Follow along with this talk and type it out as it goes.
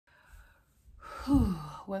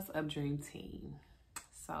What's up, Dream Team?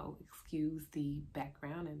 So excuse the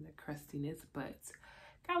background and the crustiness, but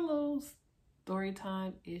got a little story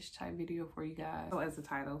time-ish type video for you guys. So as the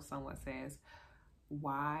title somewhat says,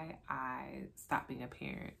 why I stopped being a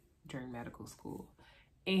parent during medical school.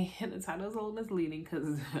 And the title is a little misleading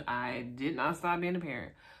because I did not stop being a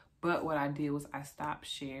parent. But what I did was I stopped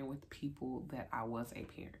sharing with people that I was a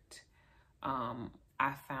parent.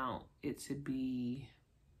 I found it to be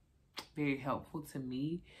very helpful to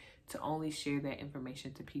me to only share that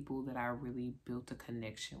information to people that I really built a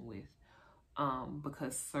connection with.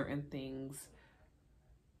 Because certain things,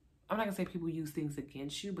 I'm not gonna say people use things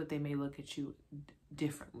against you, but they may look at you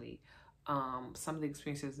differently. Some of the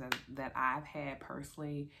experiences that I've had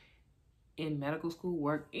personally in medical school,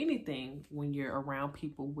 work, anything, when you're around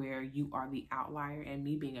people where you are the outlier, and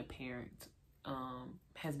me being a parent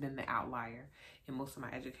has been the outlier in most of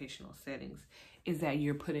my educational settings, is that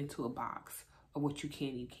you're put into a box of what you can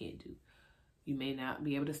and you can't do. You may not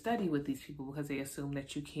be able to study with these people because they assume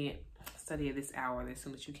that you can't study at this hour. They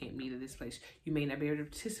assume that you can't meet at this place. You may not be able to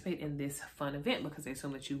participate in this fun event because they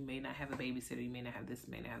assume that you may not have a babysitter. You may not have this,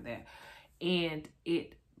 may not have that. And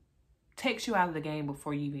it takes you out of the game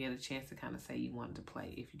before you even get a chance to kind of say you wanted to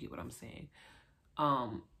play, if you get what I'm saying.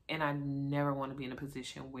 And I never want to be in a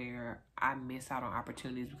position where I miss out on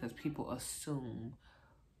opportunities because people assume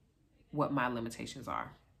what my limitations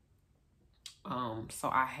are. So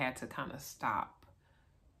I had to kind of stop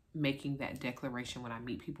making that declaration when I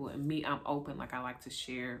meet people. And me, I'm open. Like, I like to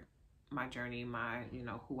share my journey, my,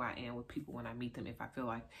 who I am with people when I meet them. If I feel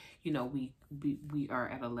like, we are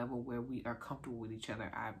at a level where we are comfortable with each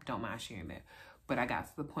other, I don't mind sharing that. But I got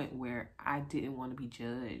to the point where I didn't want to be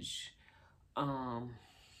judged.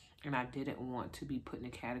 And I didn't want to be put in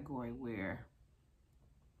a category where,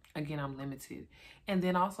 again, I'm limited. And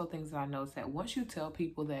then also things that I noticed, that once you tell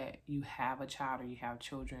people that you have a child or you have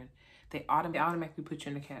children, they automatically put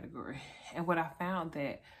you in a category. And what I found,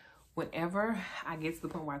 that whenever I get to the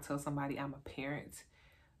point where I tell somebody I'm a parent,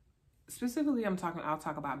 specifically I'll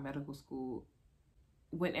talk about medical school.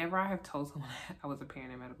 Whenever I have told someone I was a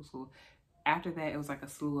parent in medical school, after that it was like a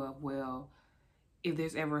slew of, well, if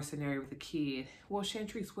there's ever a scenario with a kid, well,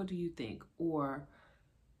 Chantrice, what do you think? Or,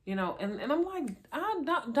 and I'm like,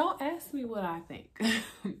 don't ask me what I think.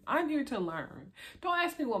 I'm here to learn. Don't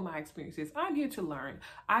ask me what my experience is. I'm here to learn.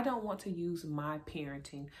 I don't want to use my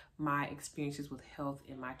parenting, my experiences with health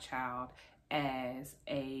in my child as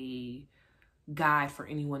a guide for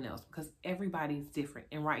anyone else, because everybody's different.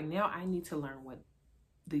 And right now I need to learn what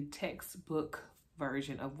the textbook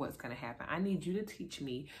version of what's going to happen. I need you to teach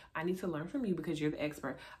me. I need to learn from you because you're the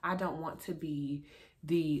expert. I don't want to be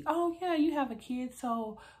the, oh yeah, you have a kid,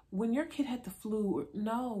 so when your kid had the flu,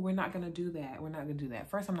 no, we're not going to do that. We're not going to do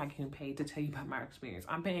that. First, I'm not getting paid to tell you about my experience.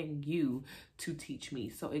 I'm paying you to teach me.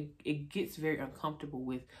 So it gets very uncomfortable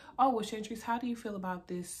with, oh, well, Chantrice, how do you feel about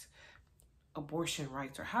this abortion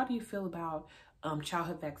rights? Or how do you feel about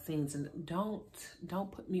childhood vaccines? And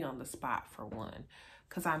don't put me on the spot, for one,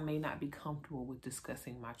 because I may not be comfortable with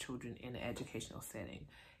discussing my children in an educational setting.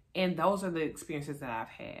 And those are the experiences that I've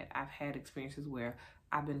had. I've had experiences where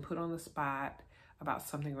I've been put on the spot about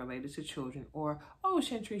something related to children, or, oh,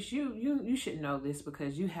 Chantrice, you should know this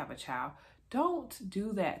because you have a child. Don't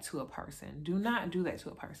do that to a person. Do not do that to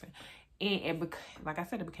a person. And like I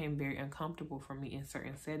said, it became very uncomfortable for me in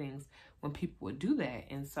certain settings when people would do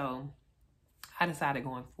that. And so I decided,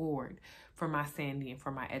 going forward, for my sanity and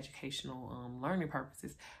for my educational learning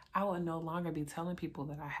purposes, I would no longer be telling people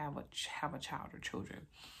that I have a child or children.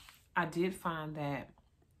 I did find that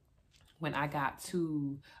when I got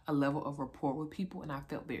to a level of rapport with people and I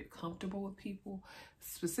felt very comfortable with people,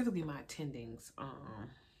 specifically my attendings,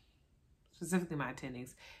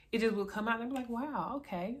 it just would come out and be like, wow,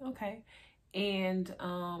 okay. And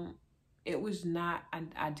it was not,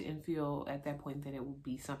 I didn't feel at that point that it would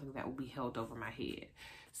be something that would be held over my head.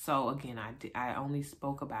 So again, I only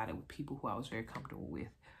spoke about it with people who I was very comfortable with.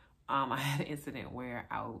 I had an incident where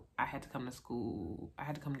I had to come to school, I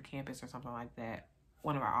had to come to campus or something like that,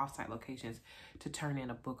 one of our offsite locations, to turn in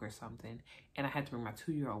a book or something. And I had to bring my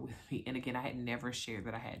 2-year-old with me. And again, I had never shared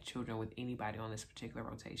that I had children with anybody on this particular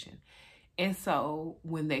rotation. And so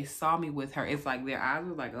when they saw me with her, it's like their eyes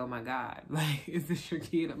were like, oh my God, like, is this your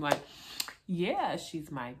kid? I'm like, yeah, she's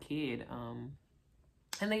my kid.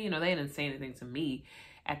 And they, they didn't say anything to me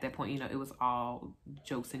at that point. It was all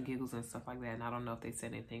jokes and giggles and stuff like that. And I don't know if they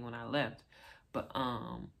said anything when I left, but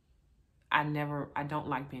I don't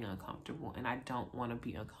like being uncomfortable, and I don't want to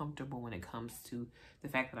be uncomfortable when it comes to the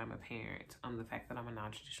fact that I'm a parent, the fact that I'm a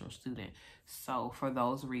non-traditional student. So for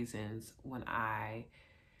those reasons, when I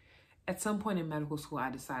at some point in medical school, I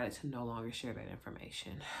decided to no longer share that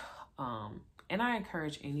information. And I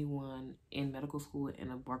encourage anyone in medical school, in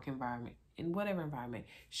a work environment, in whatever environment,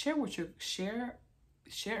 share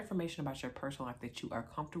information about your personal life that you are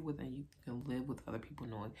comfortable with and you can live with other people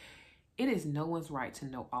knowing. It is no one's right to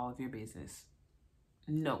know all of your business.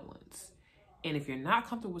 No one's. And if you're not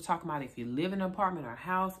comfortable with talking about it, if you live in an apartment or a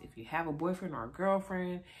house, if you have a boyfriend or a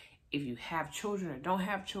girlfriend, if you have children or don't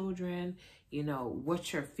have children, you know,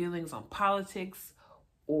 what your feelings on politics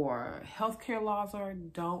or healthcare laws are,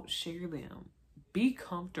 don't share them. Be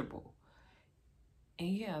comfortable. And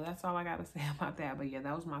yeah, that's all I got to say about that. But yeah,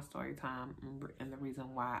 that was my story time, and the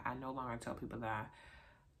reason why I no longer tell people that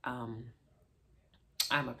I'm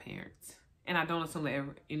a parent. And I don't assume that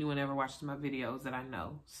anyone ever watches my videos that I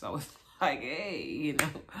know. So it's like, hey, you know,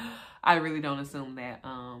 I really don't assume that.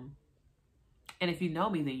 And if you know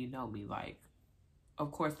me, then you know me. Like,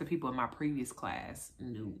 of course, the people in my previous class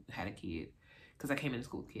had a kid, because I came into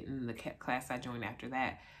school with a kid. And the class I joined after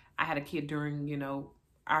that, I had a kid during, you know,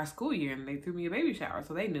 our school year, and they threw me a baby shower,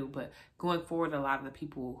 so they knew. But going forward, a lot of the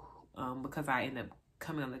people, because I ended up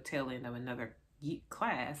coming on the tail end of another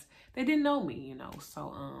class, they didn't know me, you know.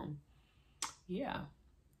 So, yeah.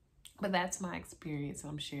 But that's my experience,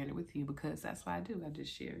 and I'm sharing it with you because that's what I do. I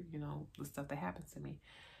just share, you know, the stuff that happens to me.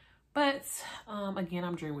 But, again,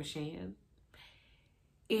 I'm Dream with Shan.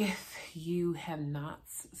 If you have not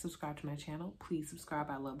subscribed to my channel, please subscribe.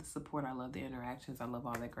 I love the support. I love the interactions. I love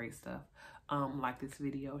all that great stuff. Like this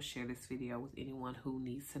video, share this video with anyone who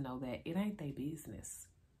needs to know that it ain't their business.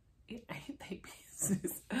 It ain't their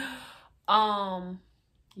business.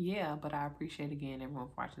 Yeah, but I appreciate, again, everyone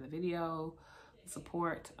for watching the video,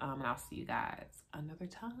 support, and I'll see you guys another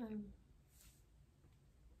time.